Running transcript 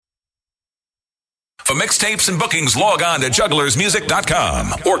For mixtapes and bookings, log on to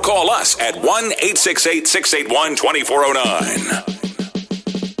jugglersmusic.com or call us at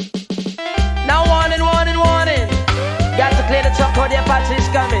 1-868-681-2409. Now warning. Got to clear the truck or the Apache's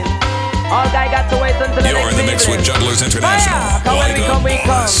coming. All guy got to wait until the You're next in the mix with Jugglers International. When we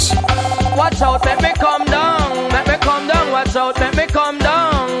come. Watch out, make me come down. Watch out, make me come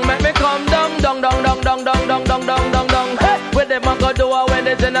down. Dong. Hey, with them I go do when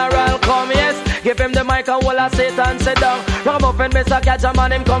the general come, yes. Give him the mic and walla sit and sit down. Rock up and Mr. Catch a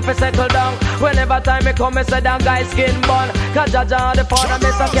man, him come for settle down. Whenever time me come, me say that guy skin bun. Cause Jaja the father,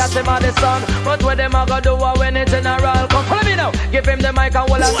 Mr. Catch him and the son. But with them I go do when the general come. Follow me now. Give him the mic and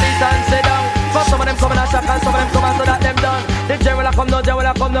walla sit and sit down. For some of them come in a shock and some of them come and so that them done. The general come, no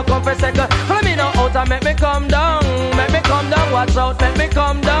come for second. Follow me now out and make me come down. Watch out, make me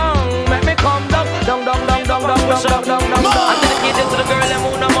come down. Down. I'm dedicated to the girl and who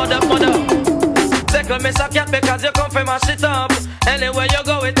no mother. Tickle me so cat because you come for my shit up. Anywhere you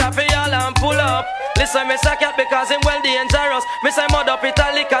go with happy y'all and pull up. Listen me so cat because him well dangerous. Me say mud up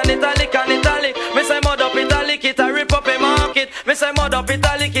italic. Me say mud up italic, it a rip up a market. Me say mud up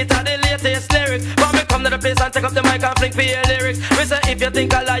italic, it a the latest lyrics. But me come to the place and take up the mic and fling for your lyrics. Me say if you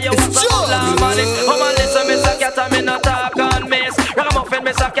think I lie, you want some harmonic. Oh man, listen me so cat and me not talk on miss. Ragamuffin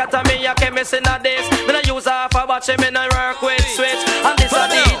me so cat and me a chemist in a days. Me no use half a batch, me no work with switch. And this a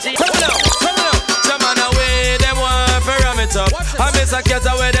DJ. Come on. Jaman away, them want to ram it up. And me so cat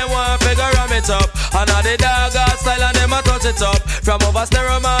away, them want to ram it up. And all the dog style and them a touch it up. From over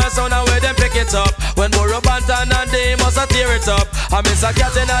stereo man sound and where them pick it up. When Burro Bantan and they must a tear it up. And Miss a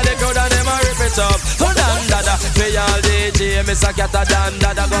cat in the crowd and them a rip it up. So dan dada, pay all DJ, Miss a cat a dan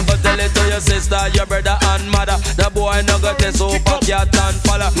dada. Go tell it to your sister, your brother and mother. The boy no got this super cat and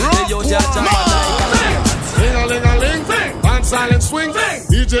fella. The youth ya jump Ling-a-ling-a-ling, and silent swing.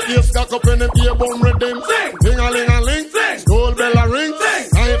 DJ ears stuck up in the ear bone rhythm. Ling-a-ling-a-ling, gold bell a ring.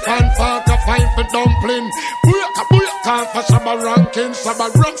 Knife and fork a fight for dumpling. Can't for Shabba ranking.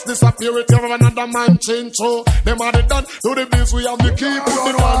 Shabba rocks disappear with another man change. So them are the done to the biz. We have the key, put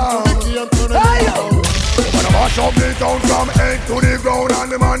the one to the key and turn it down. When I mash up the town from head to the ground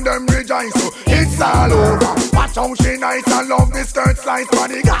and the man them rejoice. So it's all over. Watch how she nice and love the skirt slice for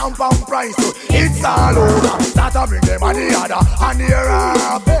the compound price. So it's all over. Start to bring them on the other and the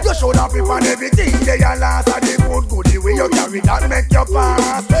up. You should have on everything they are last. And the food goodie way you carry that make you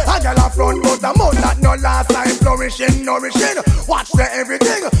pass. A girl a front but the mouth that no last time flourishing, nourishing. Watch the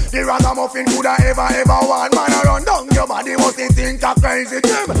everything. The ragamuffin coulda ever want. Man around down your body must think a crazy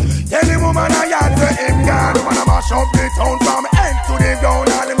thing. Tell the woman I had to him gone. Man a mash up the town from head to the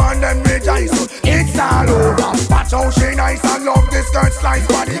ground. All the man them rejoice. It's all over. Watch how she nice and love the skirt slice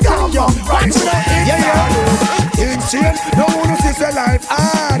body. Come on, right. It's all over. Things change. No one sees your life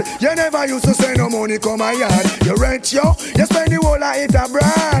hard. You never used to say no money come my yard. You rent yo, you spend the whole of it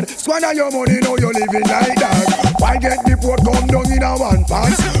abroad. Squander your money, now you living like that. Why get the port come down in a one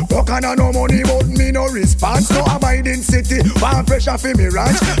pants? Fuck and no money but me no response. No abiding city, one pressure for me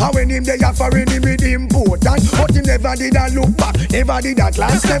ranch. And when him they are foreign him with important. But him never did a look back, never did a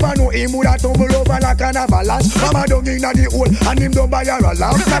glance. Never know him would have tumble over like an avalanche. Mama down in the hole and him don't buy her a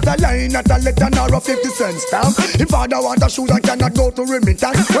lamp. Not a line, not a letter, nor a 50-cent stamp. If father want a shoes I cannot go to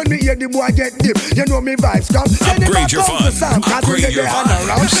remittance. When me hear the boy get dip, you know me vibes come. Upgrade your fun, upgrade your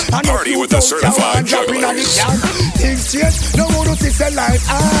vibes. Party with a certified juggler. Things change, no one to see your life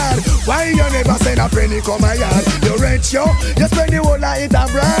hard. Why you never send a penny come my yard? You rent yo, you spend the whole of it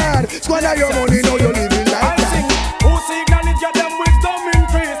abroad. Squander your money, now you living like that. Who signal it, get them wisdom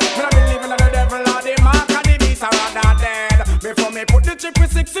increase. When I believe in the devil or the mark and the beast are rather dead. Before me put the chip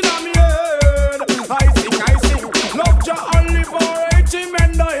with 6 in my head. I sing, love ya only for 80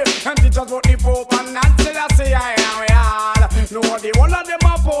 men die. And teachers what the Pope and Nancy I say I am we all. No, the whole of them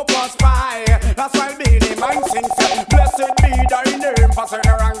are Pope or spy. That's why Billy Man sings, blessed be thy name. For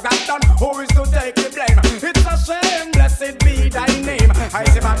certain wrongs that done, who is to take the blame? It's a shame, blessed be thy name. I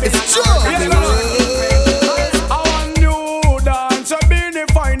say my it's true. I want new dance, be the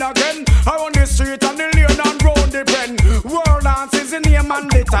fine again. I want the street and the lane and round the pen. World dance is the name and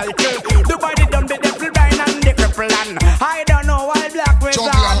the title. The body done the devil blind and the cripple and I don't know why black with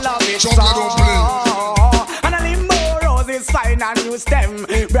all love it so. And a limbo rose is fine and new stem.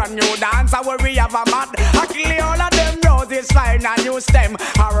 Brand new dance where we have a mad. I kill all of them roses fine and new stem. A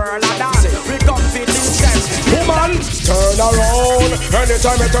whirl of dance, we come fit in steps. Woman, turn around.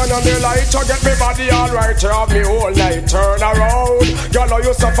 Anytime I turn on the light, you get me body alright. You have me whole night. Turn around. Girl,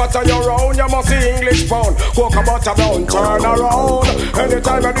 you suffer to your own. You must see English pound. Cocoa butter brown. Turn around.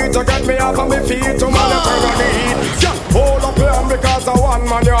 Anytime I do it, you get me off of my feet. To man, turn on the heat. Hold up here because I one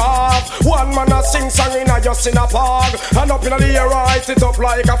man you have. man a sing song in a just in a park. And up in the air, I sit up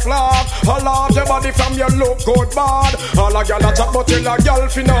like a flag. I love your body from your look good bad. All a gal a chat but tell a gal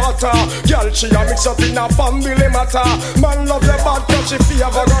finata. Gal she a mix up in a family matter. Man love your bad cause she feel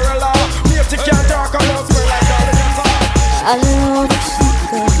a gorilla. Mate can't talk about me like that. I know the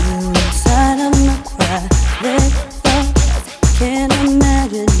secret of you inside of my private thoughts. Can't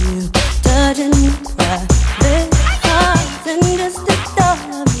imagine you touching my private thoughts. And just the thought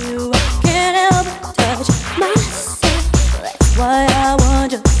of you, I can't help but touch myself. That's why I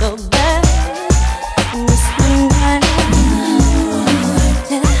want you so bad. And this one night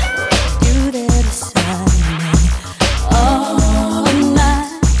you there beside me all night,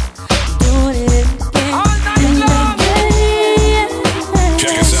 doing it again.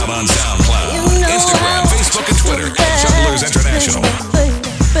 Check us out on SoundCloud, Instagram, Facebook, and Twitter at Jugglers International.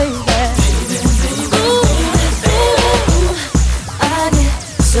 I get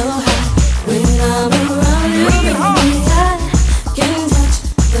so high when I'm around you. I can touch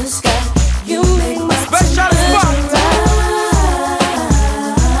the sky. You make my temperature rise.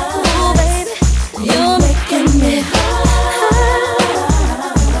 Oh baby, you're making me high.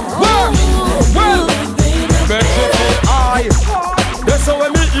 That's how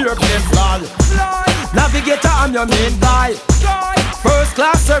when me airplane fly. Navigator, I'm your main guy. First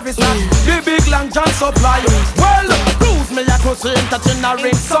class service, the big long John supply. Well, cruise me a cruising, touching a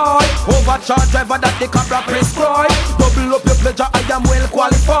ring side. Overcharge driver that the Cabra prescribe. Double up your pleasure, I am well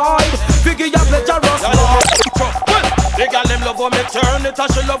qualified. Figure your pleasure, Ross. Well, the girl them love when me turn it,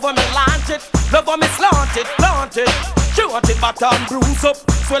 and she love when me launch it. Love when me slant it, plant it. She want it back and bruise up,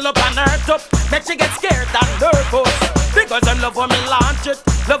 swell up and hurt up. Make she get scared and nervous. Because I love when me launch it,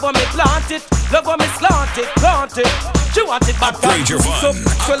 love when me plant it, love when me slant it, plant it. She want it back and Upgrade your bruise up,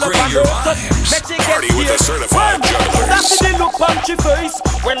 fun, swell up upgrade and your hurt up. vibes. Make she get Party with the scared. certified jugglers. That's the look on she face.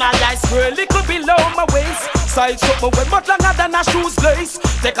 When I ice girl, little below my waist. Side something way much longer than a shoes lace.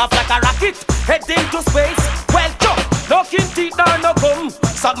 Take off like a rocket, head into space. Well, jump, no king teeth nor no gum.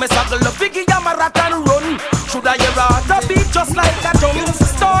 Sag me saggle up, figure ya marathon run. Should I hear a beat just like a drum?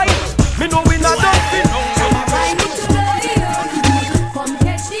 Style, me know we not done fit. I need to know you. Come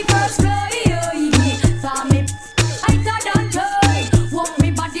catch the first fly. For me, I thought on toy. Walk me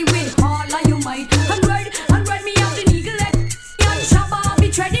body with all of you might. And ride me out the eagle head. And shabba be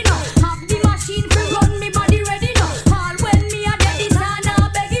treading up. Have the machine for run me body ready now. All when me a dead is on a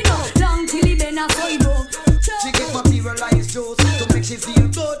begging now. Long till he been a soy boat. She get materialized juice to make she feel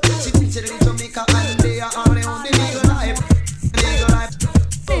good. She teach it in Jamaica and they are all on the legal life. Legal life.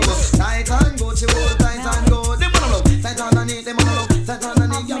 Tight and good, she hold tight and good. They wanna look tight underneath, they wanna look tight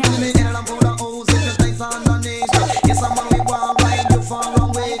underneath. You feel me in and pull the hose if you tight underneath. Yes, I'm on we want ride you for a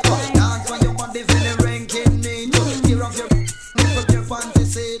way. Dance when your body feel the ranking need. Tear off your lift up your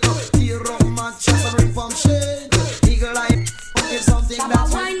fantasy. Tear up mattress and rip from shade. Eagle eye is something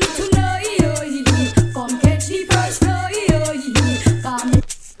that's I need to know you. Come catch the first fly. Come,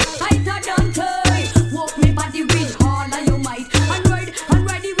 I thought on toy. Walk me body with all of you might. And ride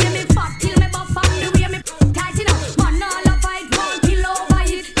the way me fat till me buff and the way me tighten up. Man all a fight, one kill over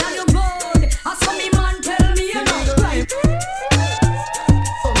it. Girl you good. As for me man tell me you know right.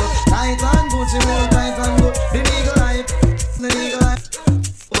 tight and good, she hold tight and good. The legal life, the legal life.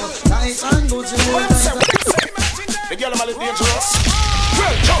 Tight and good, she hold tight and good. The girl am a little dangerous.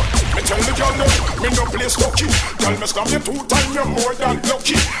 Well, John, me tell the girl them, me no play stocky. Girl, me scam you 2 times, you're more than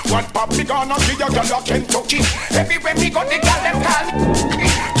lucky. One pop me gonna give ya girl a Kentucky. Everywhere me go, the girl them call me.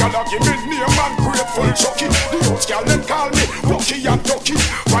 Girl a give me name and grateful Chucky. The host girl them call me Rocky and Ducky.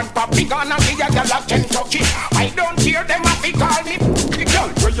 One pop me gonna give ya girl a Kentucky. I don't hear them a fi call me. Girl,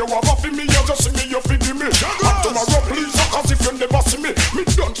 where you have a fi me, you just see me, you fi give me. And tomorrow please, cause if you never see me, me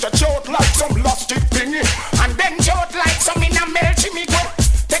don't touch out like some plastic thingy. And then shout like some in a melty me go.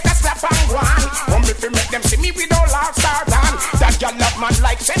 Take a slap and go on. Come if you make them see me with all our star on. That girl love man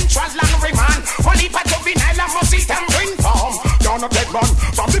like Central and Rayman. Only part of vinyl and must eat and bring farm. Down a dead man,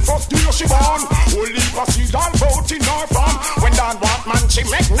 from the first day she born. Only for seed all vote in her farm. When down want man, she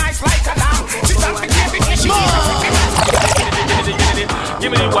make nice like a lamb. She stand for everything she Give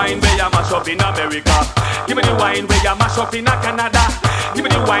me the wine where you mash up in America. Give me the wine where you mash up in Canada. Give me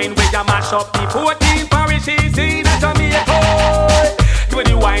the wine where you mash up the 14 parishes in Jamaica. Give me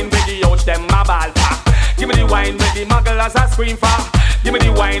the wine where the out them a ball for. Give me the wine where the mugglers a scream for. Give me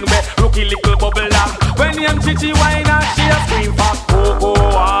the wine where rookie little bubbler. When young chichi wine and she a scream for cocoa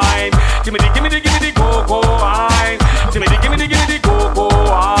wine. Give me the cocoa wine. Give me the cocoa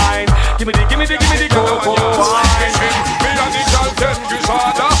wine. Give me the cocoa wine. Me and the girl them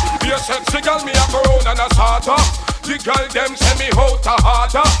disorder. Be a sexy girl, me a go round and a starter. The girl them send me out a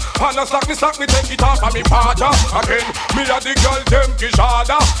harder. And a slack me take it off of me father. Again, me a the girl them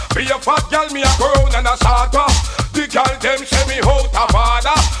kishada. Be a fat girl, me a crown and a shatter. The girl them say me out a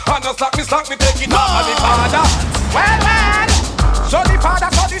father. And a slack me take it off of me father. Well, so the father,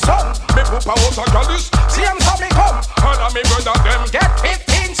 so the son. Me poop a house a girlish, see him so me come. And a me brother them get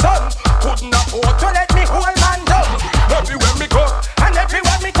 15 son. Couldn't afford to let me hold man down. Everywhere me go, and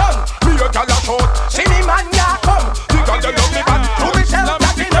everywhere me turn. Me a girl a shout, see me man ya come. The girl they love me back, to me tell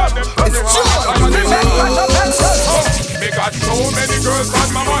that me done. Me got so many girls on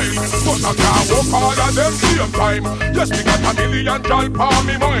my mind, but I can't walk all of them same time. Yes, me got a million girls on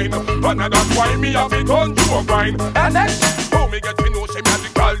me mind, and that's why me have it on to a grind. And next, how me get to know she me a the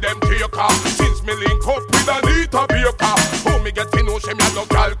girl them taker. Since me link up with a Anita Baker, how me get to know she me a no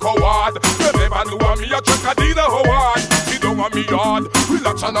girl coward. They never knew me a check a dealer Howard. Sit down on me yard,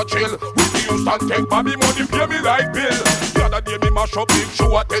 relax and a chill. With the Houston take Bobby money pay me like bill. The other day me mash up big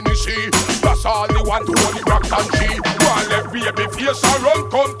show at Tennessee. That's all they want to hold the rock and G. One left baby face and run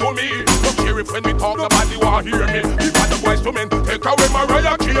come to me. Don't care if when me talk nobody want hear me. If I the boys to men take away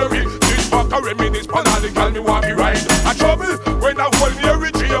Mariah Carey. This fucker reminisce panalical me want me ride. A trouble when I hold near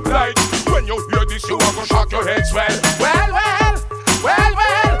with G applied. When you hear this you are gonna shock your head swell. Well,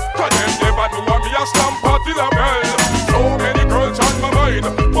 cause them never know me a stamp party la girl. So many girls on my mind,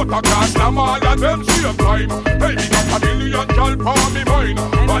 but I can't slam all of them same time. Hey, me got a million girls on me mind,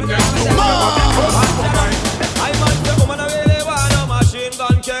 but them two never be close to mine. I want the woman I really want a machine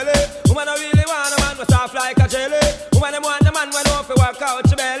gun Kelly. Woman I really want a man with soft like a jelly. Woman I want a man when off to work out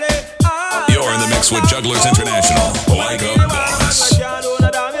your belly. You're in the mix with Jugglers International. Like a boss.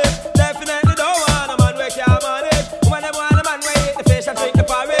 Definitely don't want a man with can't manage. Woman I want a man with eat the fish and drink the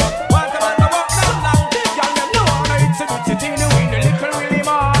porridge. Want a man to walk down long. Y'all them know how it's a bitty teeny weeny little willy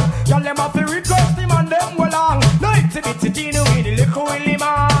man. Y'all them have to request him and them well long. No it's a bitty teeny weeny little willy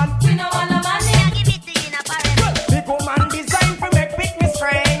man. We know all the man they give it to you in a parade. Big woman designed for make pick me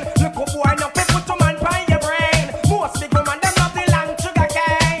strain. Look up boy no put to man by your brain. Most big woman them love the long sugar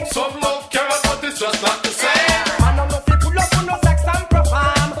cane. Some love carrot, but it's just not the same. Man no love to pull up on no sex and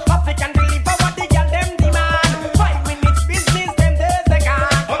perform. African deliver what the girl them demand. 5 minutes business them days they gone.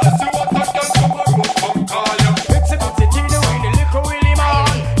 Let's see what that can come and go come call you. It's a bitty teeny weeny little willy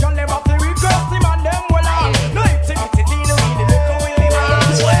man. Y'all them have to request him and them well on. No it's a bitty teeny weeny little willy man.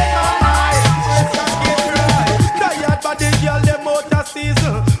 Tired body girl them out of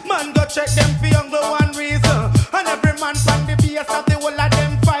season. Man go check them for young the one reason. And every man find the base of the whole of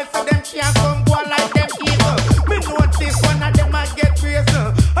them five so them can't come go like them evil. Me notice one of them a get crazy.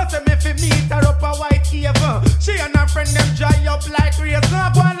 I say me fi meet her up a white cave. She and her friend them dry up like razor.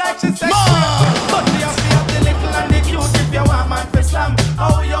 Go like she said but you have to have the little and the cute if you want man fi slam.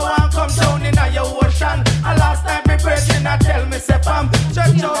 How you want come down in a your ocean? And last time me virgin a tell me say pam.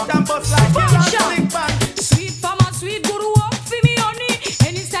 Church out and bust like a sing band. Sweet farmer, sweet guru up for me honey.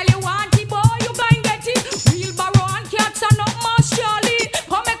 Any style you want it, boy, you can get it. Wheelbarrow and cats and not more Charlie.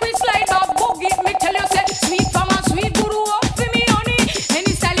 Come make me slide up, boogie. Me tell you say, sweet farmer, sweet guru up for me honey.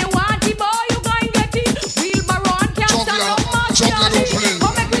 Any style you want it, boy, you can get it. Wheelbarrow and cats and not more Charlie.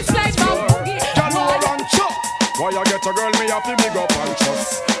 Come make me slide up, boogie. Why you get a girl me have to big up and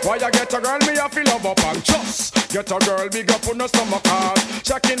trust? Why you get a girl me have to love up and trust? Get a girl big up on no stomach hard.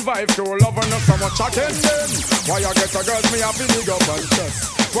 Checking vibe to love her no so much chatting them. Why you get a girl me have to big up and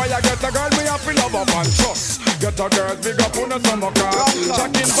trust? Why you get a girl me have to love up and trust? Get a girl big up on no stomach hard.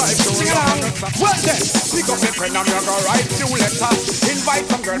 Checking vibe to love her no so. Well then, pick up your friend and me go write few letters. Invite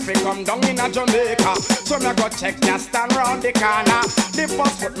some girl to come down in a Jamaica. So me go check ya stand round the corner. The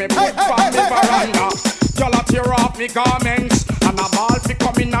first foot me put on the veranda. Y'all a tear off me garments and a ball fi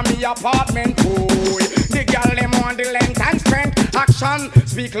come in a me apartment. Boy, the girl them want the length and strength. Action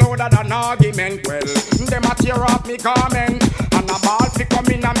speak louder than argument. Well, them a tear off me garment and a ball fi come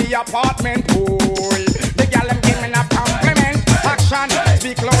in a me apartment. Boy, the girl them give me a compliment. Action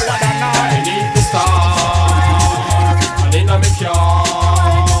speak louder than argument. The star in a me car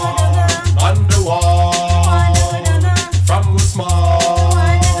on the wall from small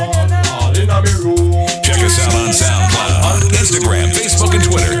all in a me room. Check us out on SoundCloud, Instagram, Facebook, and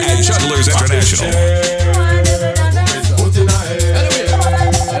Twitter at Jugglers International.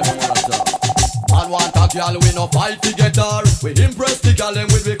 Man want a girl we no fight together. We impress the girl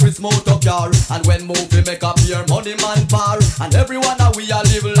and we Chris motor car. And when move we make up here money man par. And everyone that we a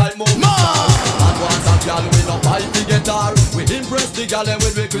live like movie star. Man want a girl we no fight together. We impress the girl and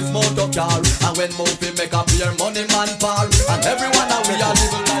we Chris motor car. And when move we make up here money man par. And everyone that we a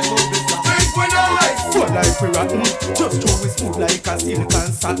live like movie star. think we nice. Full like we rotten. Just through we smooth like a silk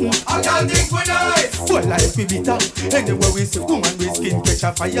and satin. A girl think we nice. Full like we bitter. Anywhere we see woman we skin catch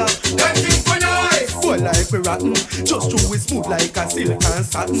a fire. Them think we nice. Full like we rotten. Just through we smooth like a silk and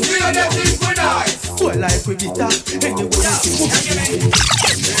satin. Still them think we nice. Full like we bitter. Anywhere we see woman.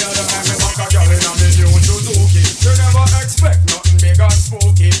 You never expect nothing big and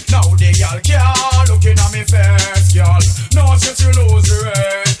spooky. Now the girl can't looking at me face, girl. Now she lose the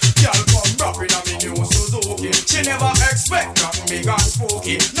rest. Girl come rapping at me new Suzuki. She never expect nothing big and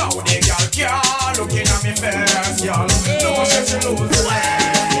spooky. Now the girl can't looking at me face, girl. Now she lose the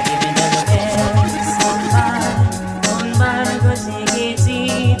rest.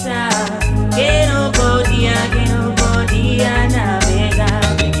 Que no podía navegar.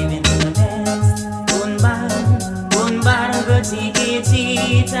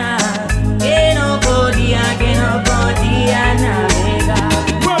 Chiquitita, que no podía navegar.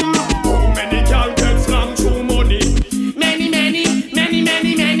 How many gal get slammed through money? Many.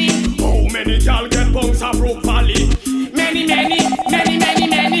 How many gal get bounced up Brook Valley? Many. How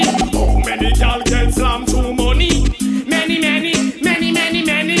many gal get slammed through money? Many.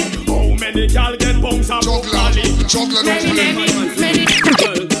 How many gal get bounced up Brook Valley? Many.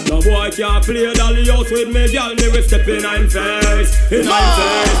 The boy can't play dolly house with me, girl. Me will step in I'm face, in I'm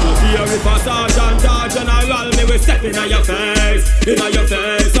face. No fear if a sergeant or general, me will step in your face, in your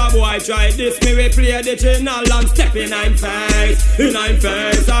face. A boy try this, me will play the channel and step in I'm face, in I'm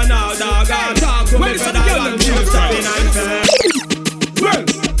face. And all dog and talk to me for the girl, me will step in I'm face. Well,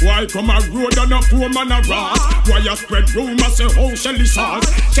 why come a road and a poor man a rat? Why you spread rumors say how Shelly sauce?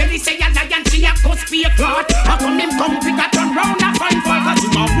 Shelly say a lion, she a cuss be a clot. How come him come pick a turn round and find fault? Cause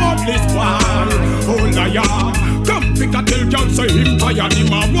him a worthless boy. Oh liar, come pick a tell girl say him tired.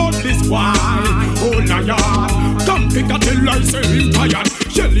 Him a worthless boy. Oh liar, come pick a tell I say him tired.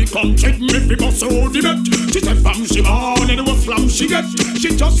 Shelly come check me fi bust out the bet. She said fam she born and it was flam she get.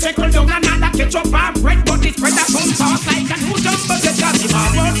 She just circle down another ketchup and bread. But it's spread a come sauce like a new jumbo get. Him a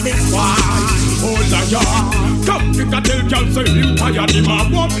worthless boy. Oh liar, come pick a tell girl say him tired. Him a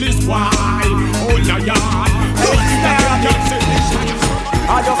worthless boy. Oh liar, come pick a tell girl say him tired.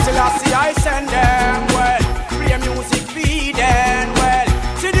 I just still see I send them well. Play music feed them well.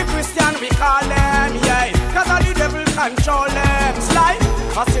 See the Christian we call them, yeah. Cause all the devil control them. Slide.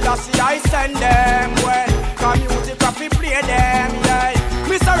 I still see I send them well. Cause music we play them, yeah.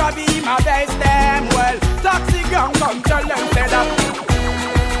 Mr. Robbie my best them well. Taxi gang come tell them say that.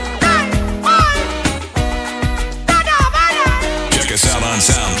 Check us out on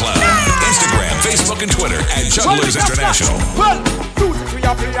SoundCloud, Instagram, Facebook, and Twitter at Jugglers International. Well, music we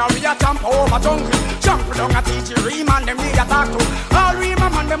a play and we a jump over jungle. Jump down a teach you man them we a talk to. All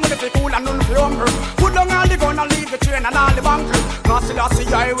man them with the cool and none for hunger. Put down all the gun and leave the train and all the bunker. Cause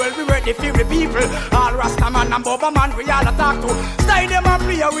I will be ready for the people. All Rasta man and Boba man we all a talk to. Style them and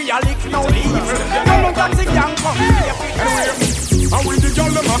play we a lick no evil. Come on taxi gang come and with the girl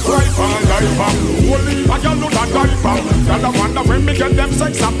them a cry for life. Only a girl do that diaper. Girl I wonder when me get them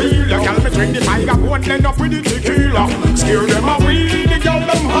sex appeal. You girl me drink the tiger bone end up with the tequila. Scare them away, the girl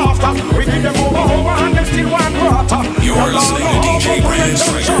them after. We give them over and them still want water. You're listening to DJ Brandon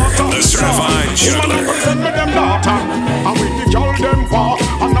Stringer, the certified juggler. Send me them daughter. And with the girl them war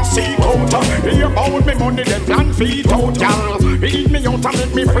and a sea coat. Hear about me money them plan feet out, girl. Eat me out and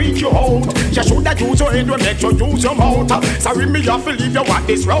make me freak you out. You shoulda use your head when make you use your mouth. Sorry me have to leave you what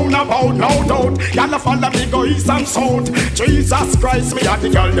this roundabout, no doubt. Y'all follow me go east and south. Jesus Christ, me and the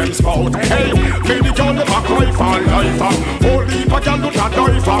girl them spout. Hey, me the girl them a cry for life. Holy but y'all do not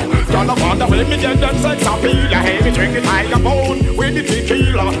die for. Y'all wonder when me get them sex appeal. Hey, me drink the tiger bone with the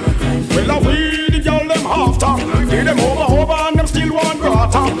tequila. Well, I we the girl them after. Give them over and them still want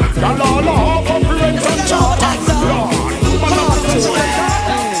water. Y'all all have a friends and charter.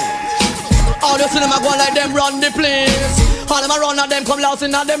 All you see them a go like them run the place. All them a run and them come lost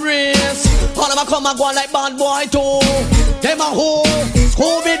in a them race. All them a come and go like bad boy too. Them a who?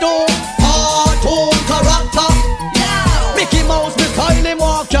 Scooby-Doo. Cartoon character. Yeah. Mickey Mouse, me style him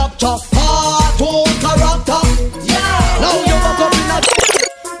walk capture. Cartoon character. Yeah. Now you walk up in a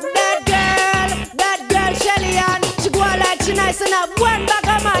That girl Shelly Ann. She go like she nice and have one bag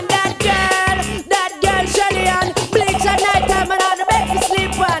of man. That girl Shelly Ann. Bleach at night time and all the bed to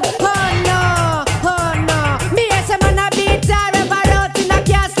sleep on. Oh no. Me as a man a beat her ever out in a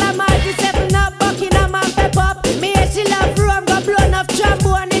castle. Marty 7 up, Buckingham and pep up. Me as she love rum, go blow enough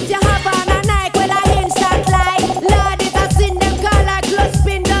trombone. If you have on a night with a instant light. Lord, it a sin them call like close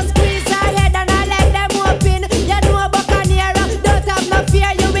spin. Just squeeze her head and I let them open. You know Buccaneer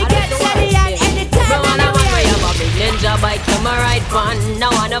come a ride fun. No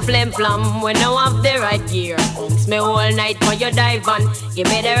wanna flim flum when no have the right gear. Bounce me all night when you dive on. Give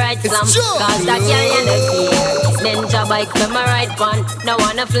me the right slam, cause that girl you no care. Ninja bike come a ride fun. No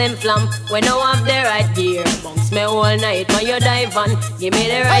wanna flim flum when no have the right gear. Bounce me all night when you dive on. Give me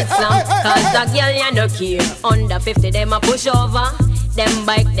the right slam, cause that girl you no care. Under 50 them a push over. Them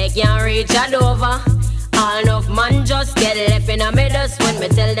bike they can't reach a Dover. All enough man just get left in a middle when me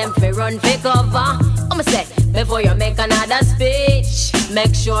tell them fi run fi cover. I'ma say, before you make another speech,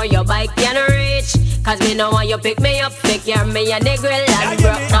 make sure your bike can reach. Cause me know when you pick me up, pick your me and the grill and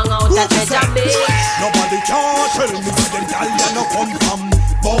broke down out at Treasure Beach. Nobody can tell me where them gal ya no come from.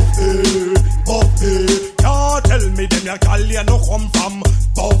 Buffy, Buffy. Can't tell me them ya gal ya no come from.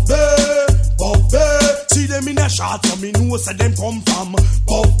 Buffy, Buffy. See them in a shot so me know say them come from.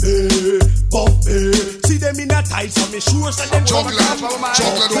 Buffy, Buffy. See them in a tight so me sure say them come from.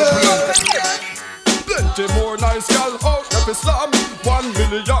 Chocolate. Plenty more nice gal out of Islam. 1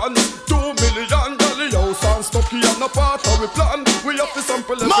 million, 2 million. Dolly house and Stucky and a part of we plan. We have to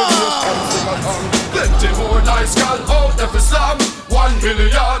sample every day and sing along. Plenty more nice gal out of Islam. 1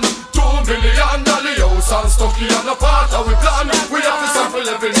 million, 2 million. Dolly house and Stucky and a part of we plan. We have to sample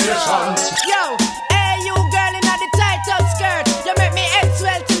every nation. Yo, hey you girl in the tight up skirt. You make me head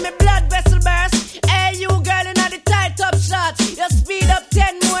swell till me blood vessel burst. Hey you girl in the tight up shorts. You speed up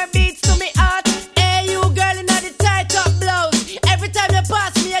 10 more beats to me heart. Girl in the tight up blouse. Every time you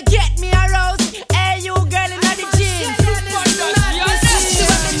pass me, you get me aroused. Hey, you girl in the jeans.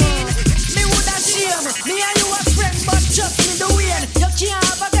 Me woulda shame. Me and you a friend, but just me the win. You can't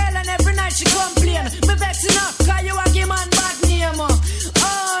have a girl and every night she complain. Me vexing her, cause you a give man bad name.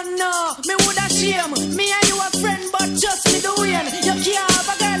 Oh no, me woulda shame. Me and you a friend, but just me the win. You can't have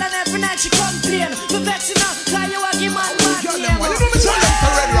a girl and every night she complain. Me vexing her, cause you a give man bad name.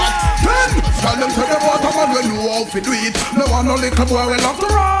 Tell them to the bottom and when you out to do it. No one no little boy will love to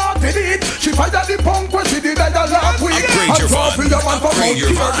rot in it. She fight at the punk when she did that last week. Upgrade your fun. Upgrade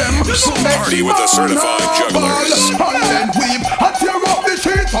your vibe. Party with the certified jugglers. And then weep and tear up the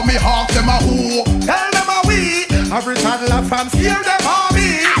sheet for me half them a who. Tell them a we. Every toddler from scare them a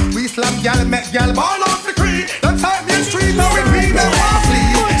me. We slam gal, make gal ball off the creek. The time in street now we beat them off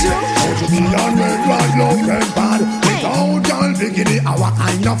sleep. Out to me on red right, love red bad. Without gal bikini, our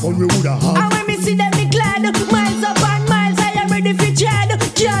kind of fun we woulda had. And when me see them me glad, miles up and miles I am ready for Chad.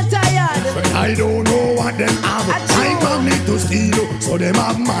 Can't tired. But I don't know what them have. I come need to steal, so them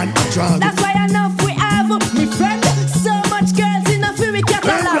have man a drag. That's why enough we have, me friend. So much girls enough we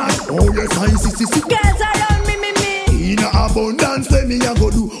catalog. Oh yes, I see. Girls around me. In abundance, let me a go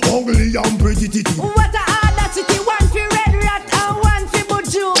do ugly and pretty titty. What a audacity, one for red rat and one for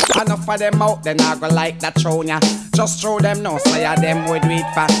buju. Enough of them out, then I go like that throw ya. Just throw them no, say ya them would do it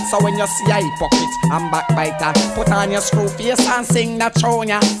for. So when you see a hypocrite and backbiter, put on your screw face and sing that throw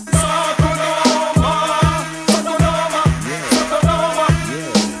ya.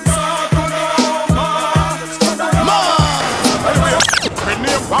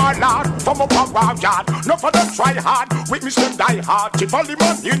 Warlord, from up a war yard. No for them try hard, witness them die hard. Tivoli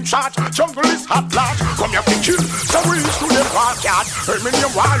man in charge, jungle is hot large. Come here to kill, so we to the war yard. Hear me name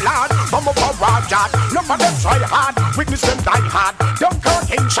Warlord, from up a war yard. No for them try hard, witness them die hard.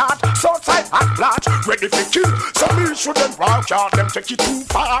 Dunkirk in charge, Southside hot large. Ready to kill, so me should them war yard. Them take it too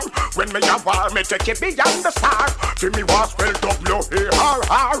far. When me a war, me take it beyond the star. Till me was spell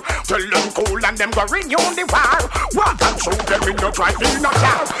W-A-R-R. Tell them cool and them go renew the war. Walk and show them in your drive in a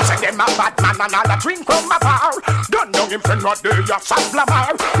car. Say them a bad man and all a drink from a bar. Don't know him friend what they a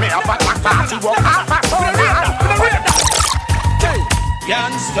sablamar. Me a bad man party walk half a solar. Hey,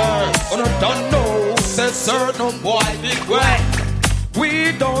 youngsters, you don't know, say certain boy big way.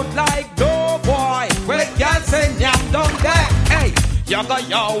 We don't like no boy, we can't say nyam down there. Hey, yo,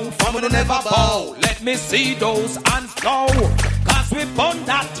 from the never bow. Let me see those hands go. Cause we burn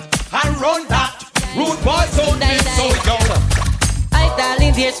that and run that. Rude boys don't need so young. I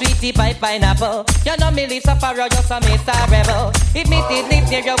darling dear sweetie pie pineapple. You know me live suffer just a miserable. If me did live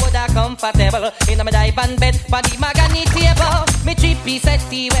there you woulda comfortable. In a me divan bed for the mahogany table. Me 3-piece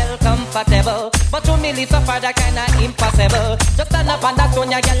settee well comfortable. But to me live suffer that kinda impossible. Just stand up on that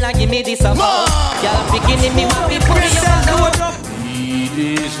stone ya girl and give me this some more. Y'all beginning me want me put you on. Weed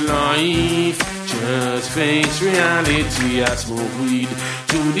is life. Just face reality. I smoke weed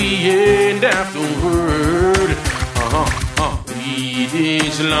to the end afterward. Weed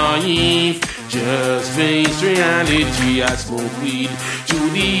is life. Just face reality. I smoke weed to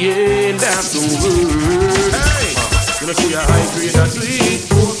the end afterward. Hey, gonna see a high grade of sweet.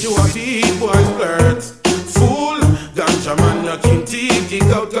 Put you a deep boy flirt. Full, got Ganja man, you can teeth, kick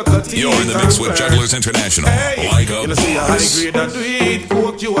out cockatoo. You're in the mix with Jugglers International. Hey, like a you see a high grade that do it,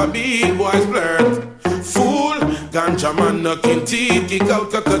 coke you a beat, boys flirt. Fool, ganja man, you can teeth, kick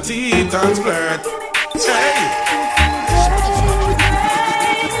out cockatoo and flirt. Hey.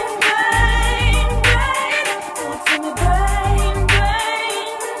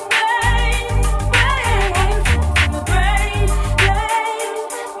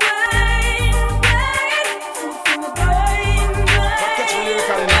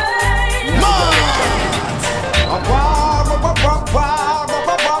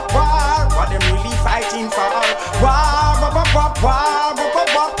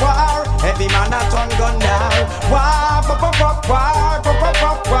 Heavy man a turn gun now. War,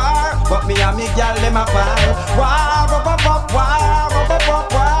 but me and me gyal dem a par. War.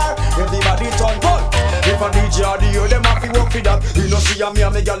 Everybody turn gun. If a DJ or the them have to work for that. You know see me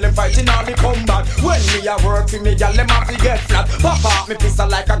and me gyal dem fighting all the combat. When me a work for me gyal dem have to get flat. Pop out me pistol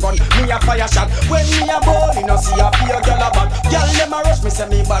like a gun. Me a fire shot. When me a ball, you know see a fear gyal a bad. Gyal dem a rush me say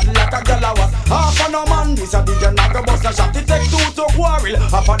me bad like a gyal a was. Half a no man this a DJ knock a bust a shot. It take two to quarrel.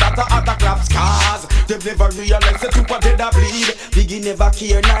 Half a that a clap scars. They never realize the two dead a bleed. Biggie never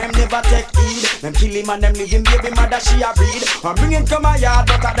care, now him never take heed. Them kill him and them leave him baby mother she a breed. And bring him come a yard,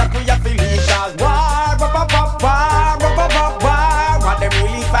 but that we a feel it. Cause war. What them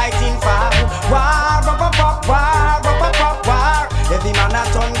really fighting for? War. Every man a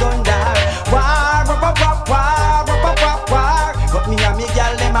turn gun down. War. But me and me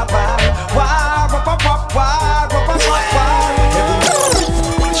gyal dem a par. War.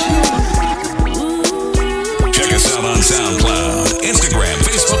 Check us out on SoundCloud, Instagram,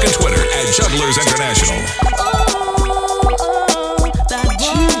 Facebook, and Twitter at Jugglers International.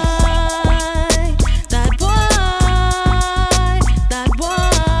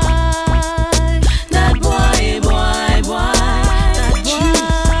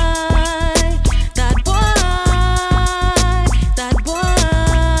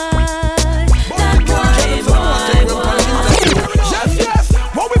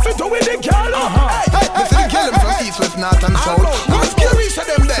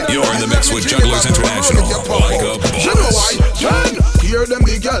 You're in the mix with Jugglers International. Like a boss. You know why? Then hear them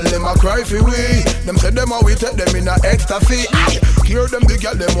the girl, them a cry for we. Them say them a we take them in a ecstasy. Hear them the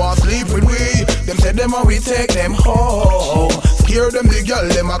girl, them want sleep with we. Them say them a we take them home. Hear them the girl,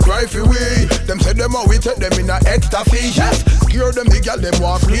 them a cry for we. Them say them a we take them in a ecstasy. Yes. Hear them the girl, them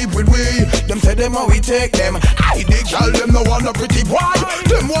want sleep with we. Them say them a we take them. I the girl, them no want a pretty boy.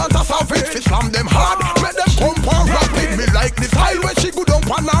 Them want a savage, fit slam them hard. Make them pump and rapid. Me like the style when she go down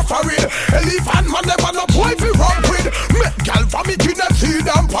on her forehead. Elephant man, them a no boy fi run with. Make girl for me give them seed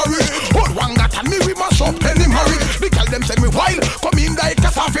and parade. Hold one got and me we mash up any married. The girl them send me wild, come in like a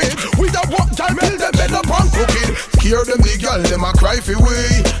savage. We the walk girl, build them bed up and cook it. Scare them the girl, them a cry for we.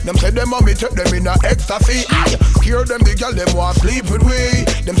 Them say them a me take them in a ecstasy. Scare them the girl, them want sleep with we.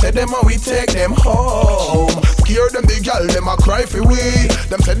 Them say them a we take them home. Scare them the girl, them a cry for we.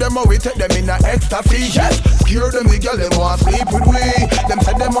 Them say them a we take them in a ecstasy. Yes. Scare them the girl, them want sleep with we. Them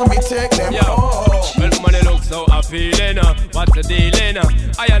say them a we take them home. Well, money look so appealing. What's the dealing?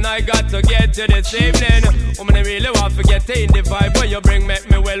 I and I got to get to this evening. Woman, I really want to get in the vibe. When you bring make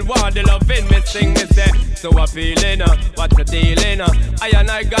me well want the loving me sing me say so appealing. What's the dealing? I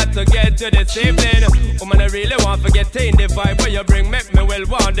and I got to get to this evening. Woman, I really want to get in the vibe. When you bring make me well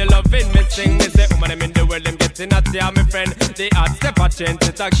want the loving me sing me say. Woman, I'm in the world, them getting at ya, my friend. They hard step a change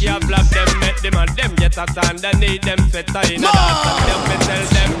it, I can't flap them. Make them and them get a stand and need them sweater in a dance. And them me tell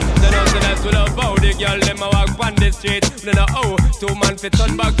them, they know so that's what about the girl. Them a walk on the street. They know oh, two man fit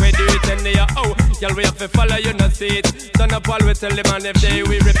turn back we do it. And they are oh, girl we have to follow you no see it. Turn up all we tell them and if they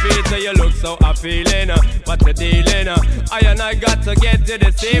we repeat. So you look so appealing. What the dealing? I and I got to get to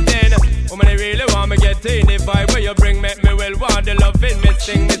this evening. Woman, I really want me get in the vibe where you bring make me well want the loving me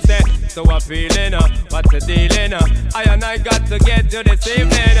sing me say so appealing. What the dealing? I and I got to get to this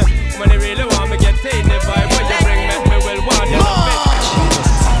evening. Woman, I really want me get in the vibe where you bring make me well want the loving.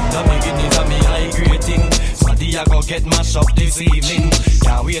 The beginning of me high greeting. Smaddy I go get mashed up this evening.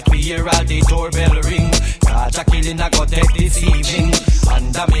 Can't wait to hear all the doorbell ring. Cause a killing I go take this evening.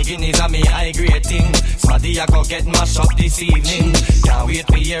 And the beginning of me high greeting. Smaddy I go get mashed up this evening. Can't wait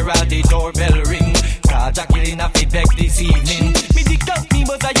to hear all the doorbell ring. Cause a killing I fit back this evening. Me dick up me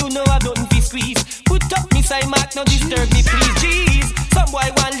but you know I don't be squeeze. Put up me side mark, now disturb me please. Jeez, some boy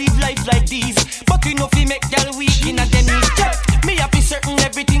want live life like this. But you know fi make y'all weak in a them knees. Me have be certain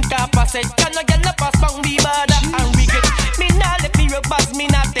everything can pass it. Can no girl no pass bound the border and regret. Me nah let me rub pass, me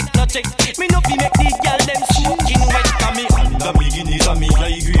nah take no check. Me no fi make the girl them smoking wet. Cause me and the beginning of me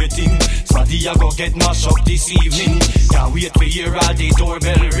high greeting. Smaddy Smarty I go get mashed up this evening. Can't wait to hear all the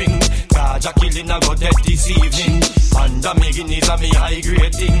doorbell ring. Cause Jacqueline I go dead this evening. And the Guinness a me high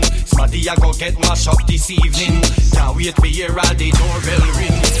grade thing. Smarty I go get mashed up this evening. Can't wait to hear all the doorbell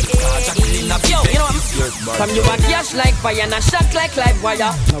ring. Cause Jacqueline a yo, you know from you a cash like fire and a shock like live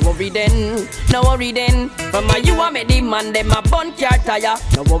wire. No worry then, no worry then. From a you a me the man them a bun car tire.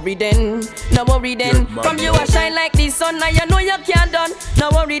 No worry then, no worry then. From you a shine like the sun now you know you can't done. No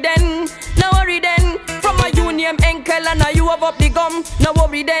worry then, no worry then. From a you name Enkel and a you have up the gum. No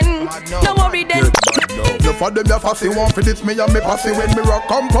worry then, no worry then. You for them, you fussy, want for this, me and me fussy. When me rock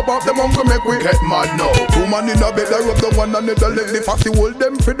come pop up, them hungry make we get mad now. Two man in a bed, they rub the one another leg. The fussy hold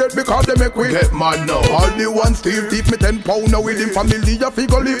them for dead because they make we get mad now. All the ones Steve teeth me 10 pound now with him family, you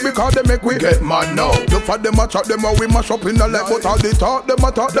figure live because they make we get mad now. You for them a chat, them a we mash up in the leg. But all the talk,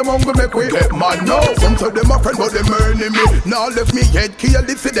 them hungry make we get mad now. Some say them a friend, but them earning me. Now left me head, kill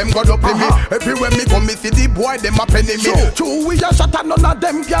it, see them got up in me. Everywhere me come, me see the boy, them a penny me. True, we a shot and none of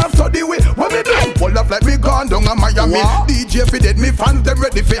them can't study we. When me do, pull up like we gone down a Miami. DJ fi dead, me fans them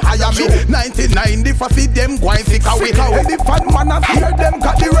ready fi hire me. 99 the fussy them gwine sick away. Any fan man a fear them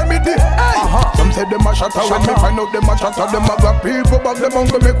got the remedy. Some say them a shatter when me find out them a shatter. Them a got people back them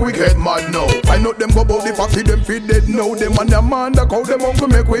hungry make we get mad now. Find out them go bout the fussy them fi dead now. Them and their man the cow them hungry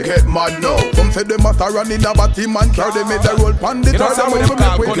make we get mad now. Some say them a star and in a batty man car. They made the roll pan the tar. Them hungry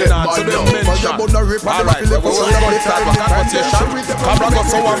make we get mad now. Cause you bout no rip and them feel it for Cabra go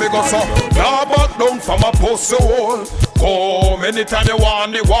so and me go so. Now back down from a pussy hole. Come anytime you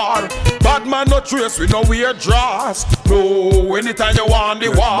want the war. Bad man no trace, we no wear dress. No, anytime you want the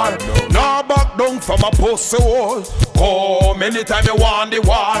war. Now back down from a pussy hole. Come anytime you want the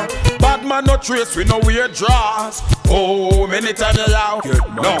war. Bad man no trace, we no wear dress. Oh, anytime you out.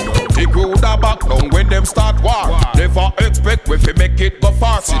 No, they go that back down when them start war. Never expect we fi make it go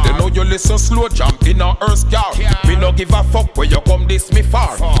far. See they know you listen slow jump in a earth car. We no give a fuck where you come this me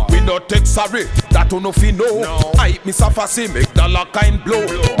far. We no take sorry, that you no fi know. I miss a fussy make dollar kind blow.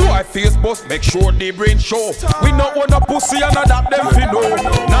 Boy face bust make sure the brain show. We no own a pussy and a that them fi know.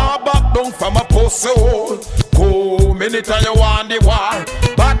 Now back down from a pussy hole. Come anytime you want the war.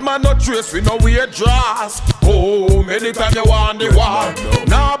 Bad man no trace, we no wear dress. Come anytime you want the war.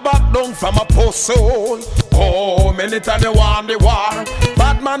 Now back down from a pussy hole. Come anytime you want the war.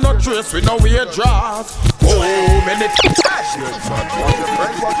 Bad man no trace, we no wear dress. Come anytime.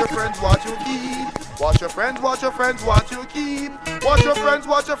 Watch your friends, watch you keep. Watch your friends, watch your friends, watch you keep. Watch your friends,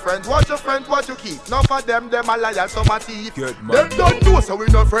 watch your friends, watch your friends, watch you keep. None for them a liar, some a thief. Them don't know so we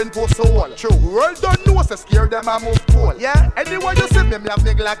no friend post so all. True, world don't know so scare them a move cool. Yeah, anywhere you see me have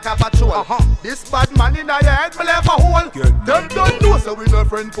me like a patrol. This bad man in your head me left a hole. Them don't know so we no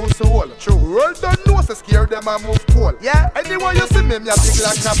friend post so all. True, world don't know so scare them a move cool. Yeah, anywhere you see me have me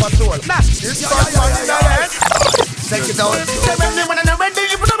like a patrol. Nah, this bad man in your head. Take it out. Say ready when I'm ready,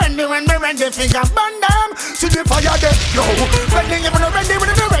 if I'm ready, when we're ready, finger burn them. See the fire there, yo. Ready if I'm ready,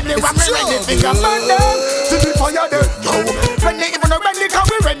 when I'm ready, when we're ready, finger burn them. See the fire there, yo. Ready if I'm ready, cause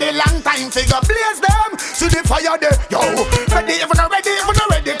we ready, long time, figure blaze them. See the fire there, yo. Ready if I'm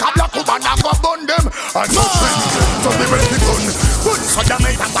ready, cause black woman and go burn them. And no friend, so me ready gun. Good, so damn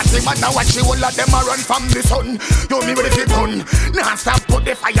it, I'm batting man now, watch you all of them a run from the sun. Yo, me ready gun. Now stop put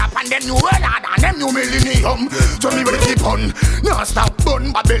the fire upon them new world and them new millennium. So me ready pun. Now stop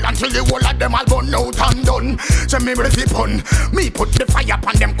bun Babylon till the whole of them all burn out and done. So me ready pun. Me put the fire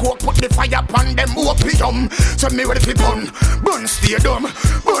upon them coke, put the fire upon them opium. So me ready pun. Burn stadium,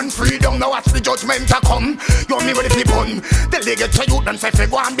 burn freedom. Now watch the judgment a come. Yo me ready pun. Delegate to you, them say fi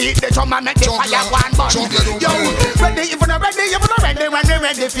go and beat the drum and make the fire go and burn. Yo, ready if you're not ready, when we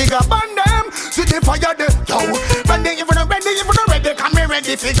ready, figure burn them. See the fire there, yo. Ready if you're not ready, come me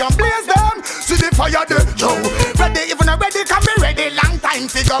ready, figure blaze them. See the fire there, yo. Ready if you're not ready, come me ready, long time,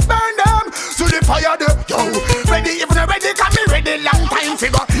 figure burn them. See the fire there, yo. Ready if you're not ready, come me ready, long time,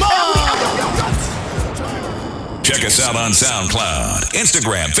 figure. Check us out on SoundCloud,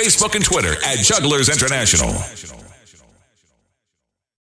 Instagram, Facebook, and Twitter at Jugglers International.